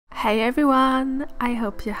Hey everyone! I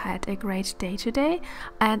hope you had a great day today,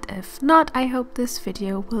 and if not, I hope this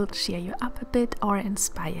video will cheer you up a bit or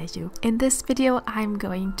inspire you. In this video I'm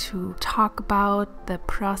going to talk about the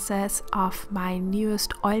process of my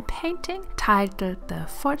newest oil painting titled The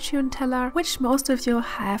Fortune Teller, which most of you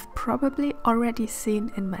have probably already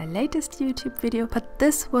seen in my latest YouTube video, but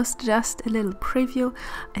this was just a little preview.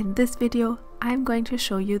 In this video I'm going to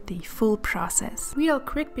show you the full process. Real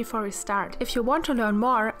quick before we start, if you want to learn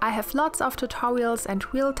more, I have lots of tutorials and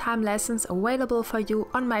real-time lessons available for you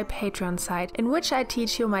on my Patreon site, in which I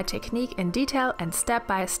teach you my technique in detail and step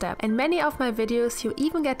by step. In many of my videos you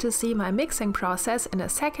even get to see my mixing process in a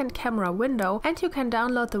second camera window, and you can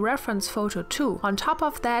download the reference photo too. On top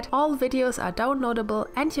of that, all videos are downloadable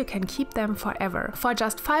and you can keep them forever. For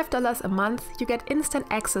just $5 a month you get instant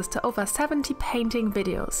access to over 70 painting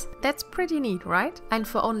videos. That's pretty neat, right? And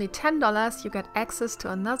for only $10 you get access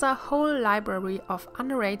to another whole library of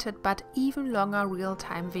underrated but even longer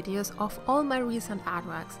real-time videos of all my recent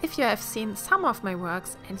artworks. If you have seen some of my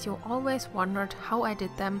works and you always wondered how I did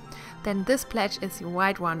them, then this pledge is the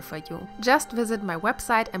right one for you. Just visit my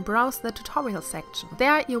website and browse the tutorial section.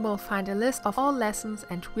 There you will find a list of all lessons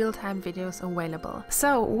and real-time videos available.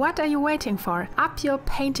 So what are you waiting for? Up your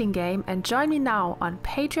painting game and join me now on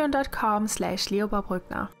patreon.com/Lioba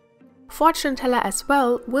Brückner. Fortune Teller as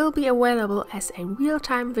well will be available as a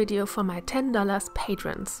real-time video for my $10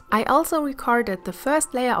 patrons. I also recorded the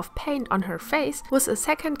first layer of paint on her face with a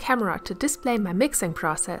second camera to display my mixing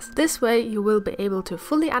process. This way you will be able to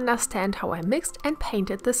fully understand how I mixed and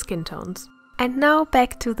painted the skin tones. And now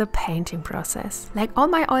back to the painting process. Like all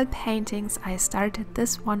my oil paintings, I started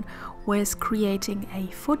this one with creating a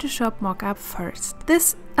Photoshop mockup first.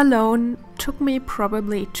 This alone took me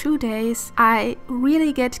probably 2 days. I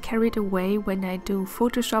really get carried away when I do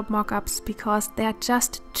Photoshop mockups because there are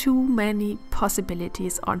just too many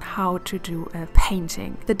possibilities on how to do a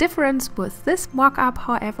painting. The difference with this mockup,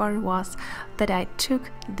 however, was that I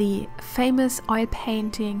took the famous oil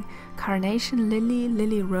painting Carnation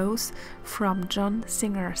Lily Rose from John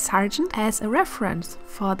Singer Sargent as a reference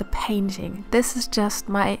for the painting. This is just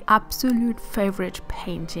my absolute favorite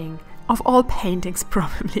painting of all paintings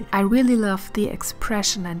probably. I really love the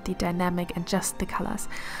expression and the dynamic and just the colors.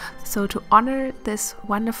 So to honor this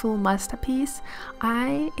wonderful masterpiece,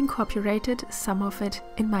 I incorporated some of it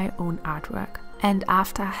in my own artwork. And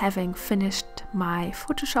after having finished my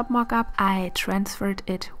Photoshop mockup, I transferred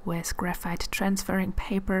it with graphite transferring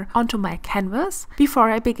paper onto my canvas before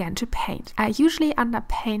I began to paint. I usually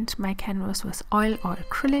underpaint my canvas with oil or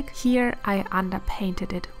acrylic. Here I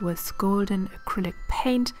underpainted it with golden acrylic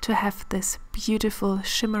paint to have this beautiful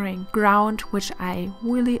shimmering ground which I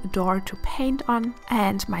really adore to paint on.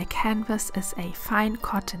 And my canvas is a fine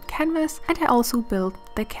cotton canvas, and I also built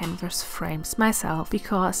the canvas frames myself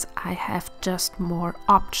because I have just more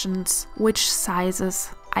options which sizes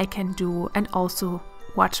I can do and also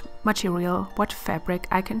what material, what fabric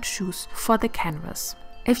I can choose for the canvas.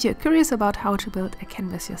 If you're curious about how to build a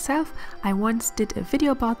canvas yourself, I once did a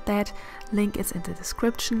video about that, link is in the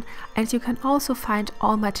description, and you can also find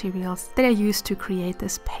all materials that I used to create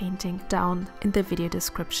this painting down in the video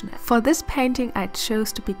description. For this painting I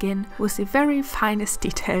chose to begin with the very finest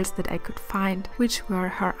details that I could find, which were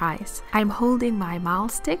her eyes. I'm holding my mahl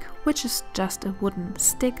stick, which is just a wooden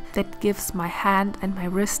stick that gives my hand and my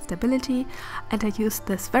wrist stability, and I used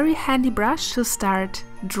this very handy brush to start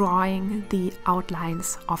drawing the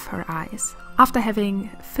outlines of her eyes. After having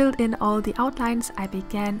filled in all the outlines, I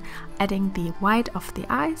began adding the white of the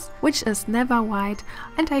eyes, which is never white,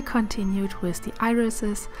 and I continued with the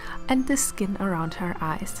irises and the skin around her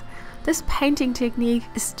eyes. This painting technique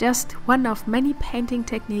is just one of many painting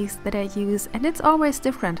techniques that I use, and it's always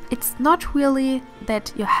different. It's not really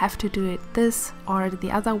that you have to do it this or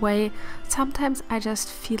the other way. Sometimes I just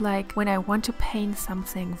feel like when I want to paint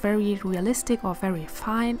something very realistic or very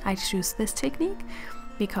fine, I choose this technique,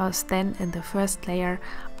 because then in the first layer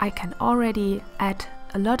I can already add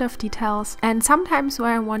a lot of details, and sometimes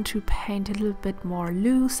where I want to paint a little bit more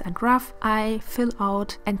loose and rough, I fill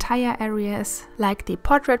out entire areas like the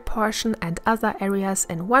portrait portion and other areas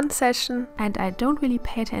in one session, and I don't really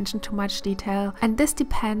pay attention to much detail, and this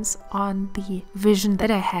depends on the vision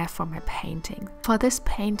that I have for my painting. For this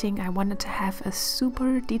painting I wanted to have a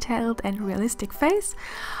super detailed and realistic face,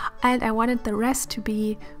 and I wanted the rest to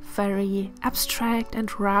be very abstract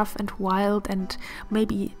and rough and wild and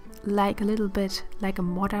maybe like a little bit like a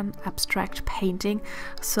modern abstract painting.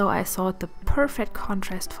 So I thought the perfect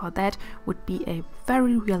contrast for that would be a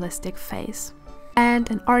very realistic face. And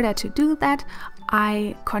in order to do that,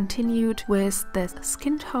 I continued with the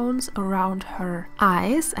skin tones around her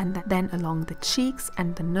eyes and then along the cheeks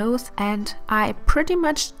and the nose, and I pretty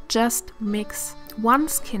much just mix one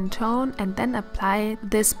skin tone and then apply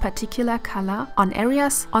this particular color on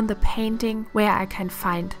areas on the painting where I can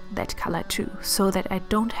find that color too, so that I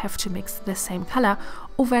don't have to mix the same color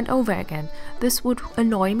over and over again. This would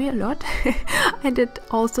annoy me a lot and it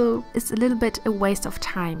also is a little bit a waste of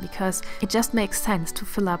time, because it just makes sense to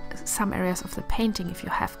fill up some areas of the painting if you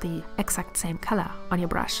have the exact same color on your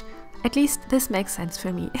brush. At least this makes sense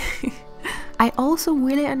for me. I also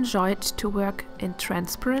really enjoyed to work in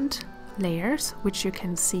transparent layers, which you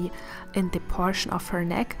can see in the portion of her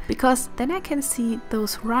neck, because then I can see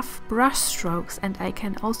those rough brush strokes and I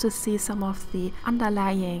can also see some of the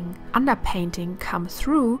underlying underpainting come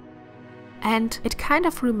through. And it kind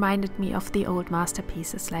of reminded me of the old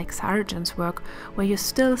masterpieces like Sargent's work, where you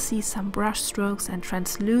still see some brush strokes and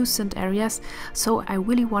translucent areas. So I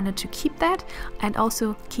really wanted to keep that and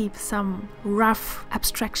also keep some rough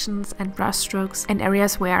abstractions and brush strokes in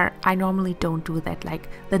areas where I normally don't do that, like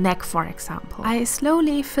the neck, for example. I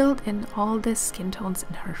slowly filled in all the skin tones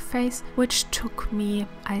in her face, which took me,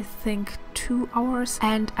 I think, 2 hours.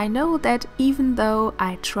 And I know that even though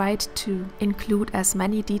I tried to include as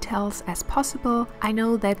many details as possible, I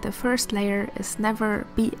know that the first layer is never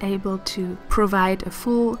be able to provide a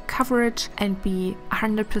full coverage and be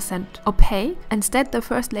 100% opaque. Instead, the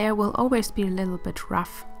first layer will always be a little bit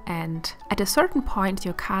rough, and at a certain point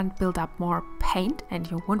you can't build up more paint and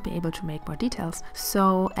you won't be able to make more details.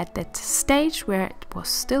 So at that stage where it was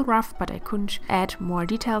still rough but I couldn't add more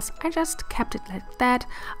details, I just kept it like that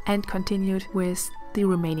and continued with the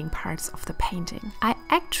remaining parts of the painting. I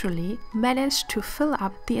actually managed to fill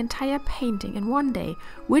up the entire painting in one day,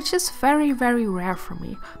 which is very, very rare for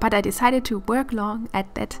me. But I decided to work long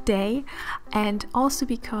at that day, and also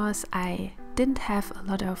because I didn't have a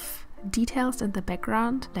lot of details in the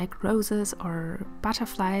background, like roses or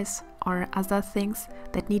butterflies or other things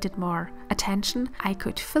that needed more attention, I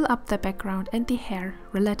could fill up the background and the hair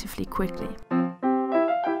relatively quickly.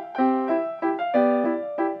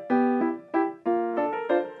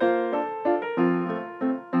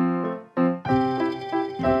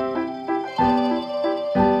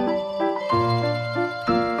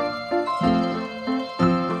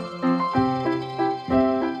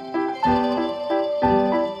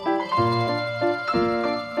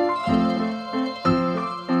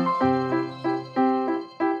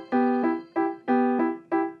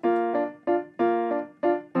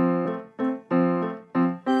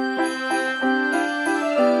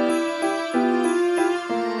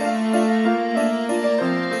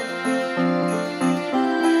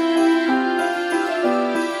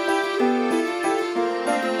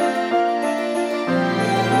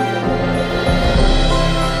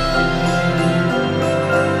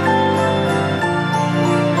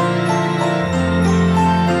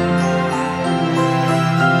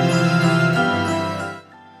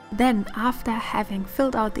 Then, after having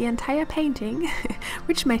filled out the entire painting,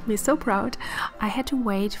 which made me so proud, I had to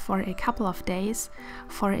wait for a couple of days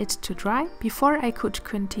for it to dry before I could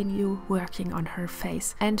continue working on her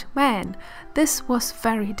face. And man, this was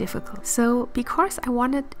very difficult. So, because I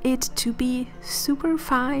wanted it to be super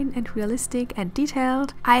fine and realistic and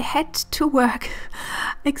detailed, I had to work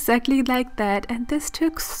exactly like that, and this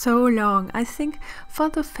took so long. I think for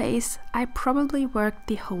the face I probably worked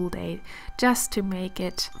the whole day just to make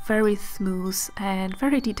it very smooth and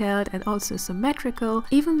very detailed and also symmetrical.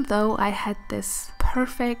 Even though I had this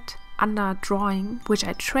perfect under drawing which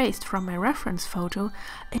I traced from my reference photo,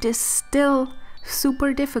 it is still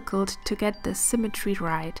super difficult to get the symmetry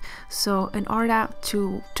right. So in order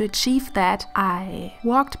to achieve that, I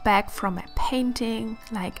walked back from my painting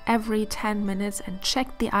like every 10 minutes and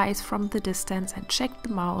checked the eyes from the distance and checked the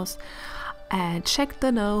mouth and checked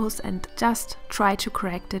the nose and just tried to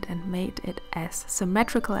correct it and made it as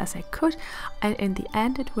symmetrical as I could, and in the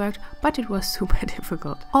end it worked, but it was super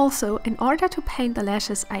difficult. Also, in order to paint the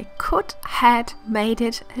lashes, I could had made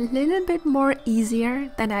it a little bit more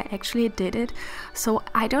easier than I actually did it. So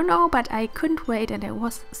I don't know, but I couldn't wait and I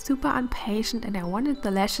was super impatient and I wanted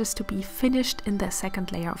the lashes to be finished in the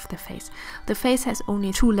second layer of the face. The face has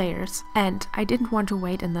only 2 layers and I didn't want to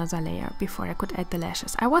wait another layer before I could add the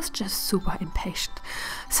lashes. I was just super impatient.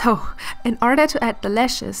 So in order to add the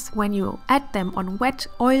lashes, when you add them on wet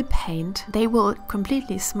oil paint, they will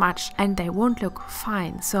completely smudge and they won't look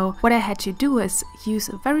fine. So what I had to do is use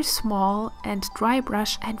a very small and dry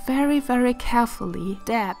brush and very, very carefully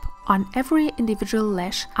dab on every individual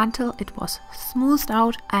lash until it was smoothed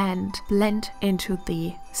out and blend into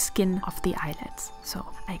the skin of the eyelids. So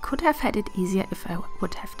I could have had it easier if I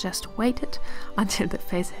would have just waited until the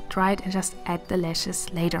face had dried and just add the lashes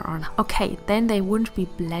later on. Okay, then they wouldn't be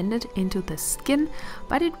blended into the skin,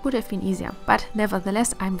 but it would have been easier. But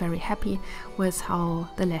nevertheless, I'm very happy with how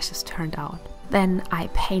the lashes turned out. Then I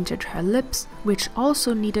painted her lips, which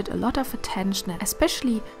also needed a lot of attention,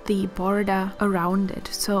 especially the border around it.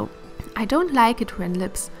 So I don't like it when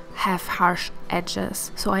lips have harsh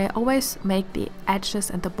edges, so I always make the edges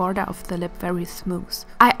and the border of the lip very smooth.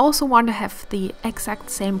 I also want to have the exact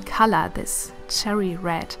same color, this cherry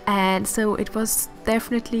red, and so it was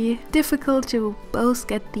definitely difficult to both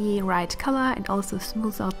get the right color and also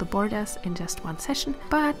smooth out the borders in just one session,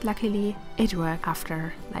 but luckily it worked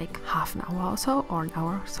after like half an hour or so, or an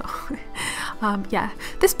hour or so. Yeah,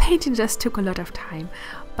 this painting just took a lot of time,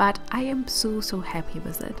 but I am so happy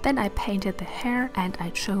with it. Then I painted the hair, and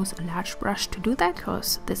I chose a large brush to do that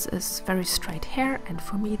because this is very straight hair, and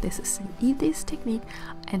for me this is the easiest technique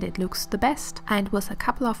and it looks the best. And with a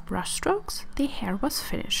couple of brush strokes the hair was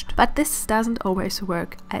finished. But this doesn't always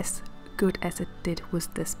work as good as it did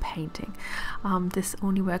with this painting. This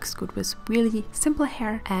only works good with really simple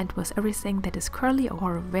hair, and with everything that is curly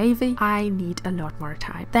or wavy I need a lot more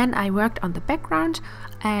time. Then I worked on the background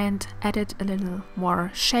and added a little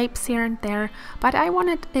more shapes here and there, but I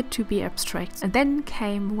wanted it to be abstract. And then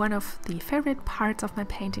came one of the favorite parts of my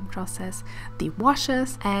painting process, the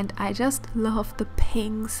washes, and I just love the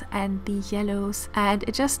pinks and the yellows, and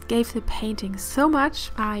it just gave the painting so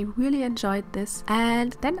much. I really enjoyed this.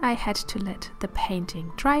 And then I had to let the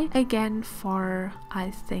painting dry again for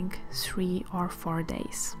I think 3 or 4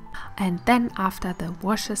 days. And then after the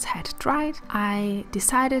washes had dried, I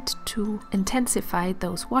decided to intensify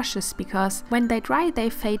those washes, because when they dry they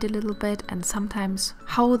fade a little bit, and sometimes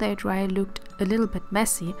how they dry looked a little bit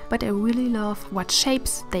messy, but I really love what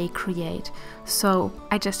shapes they create. So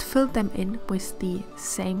I just filled them in with the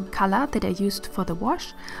same color that I used for the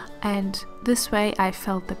wash, and this way I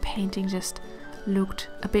felt the painting just looked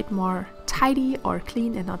a bit more tidy or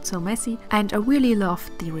clean and not so messy, and I really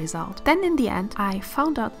loved the result. Then in the end I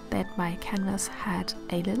found out that my canvas had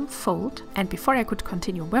a little fold, and before I could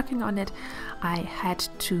continue working on it I had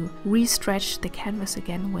to re-stretch the canvas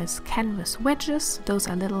again with canvas wedges. Those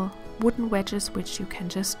are little wooden wedges which you can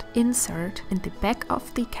just insert in the back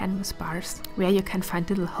of the canvas bars, where you can find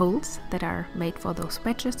little holes that are made for those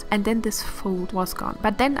wedges, and then this fold was gone.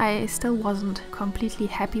 But then I still wasn't completely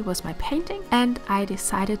happy with my painting, and I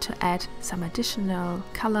decided to add some additional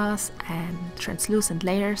colors and translucent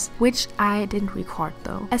layers, which I didn't record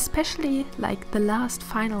though. Especially like the last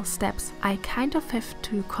final steps, I kind of have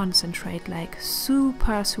to concentrate like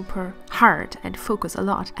super hard and focus a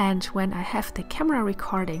lot, and when I have the camera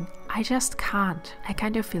recording I just can't. I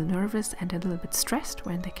kind of feel nervous and a little bit stressed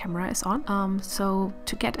when the camera is on. So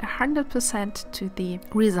to get 100% to the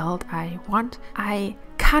result I want, I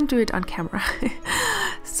can't do it on camera.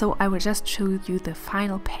 So I will just show you the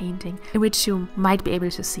final painting, in which you might be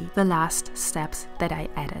able to see the last steps that I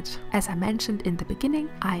added. As I mentioned in the beginning,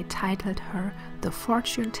 I titled her The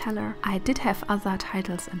Fortune Teller. I did have other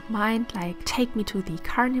titles in mind, like Take Me to the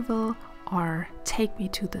Carnival or Take Me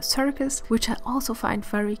to the Circus, which I also find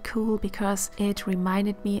very cool because it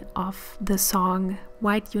reminded me of the song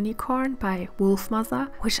White Unicorn by Wolfmother,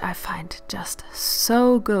 which I find just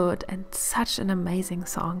so good and such an amazing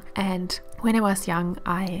song. And when I was young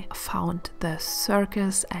I found the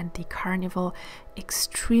circus and the carnival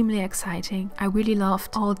extremely exciting. I really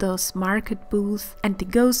loved all those market booths and the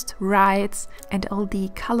ghost rides and all the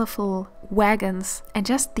colorful wagons and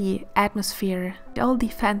just the atmosphere, all the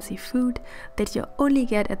fancy food that you only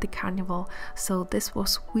get at the carnival. So this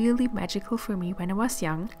was really magical for me when I was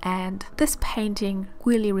young, and this painting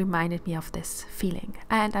really reminded me of this feeling.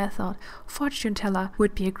 And I thought Fortune Teller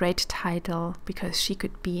would be a great title because she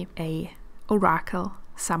could be a oracle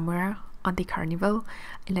somewhere on the carnival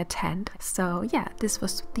in a tent. So yeah, this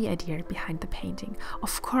was the idea behind the painting.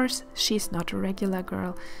 Of course, she's not a regular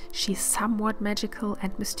girl. She's somewhat magical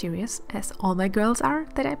and mysterious, as all my girls are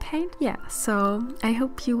that I paint. Yeah, so I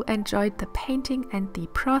hope you enjoyed the painting and the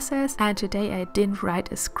process. And today I didn't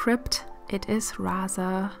write a script. It is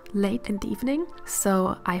rather late in the evening,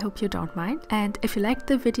 so I hope you don't mind. And if you liked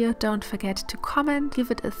the video, don't forget to comment,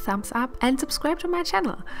 give it a thumbs up and subscribe to my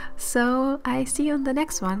channel. So I see you in the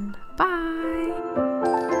next one. Bye!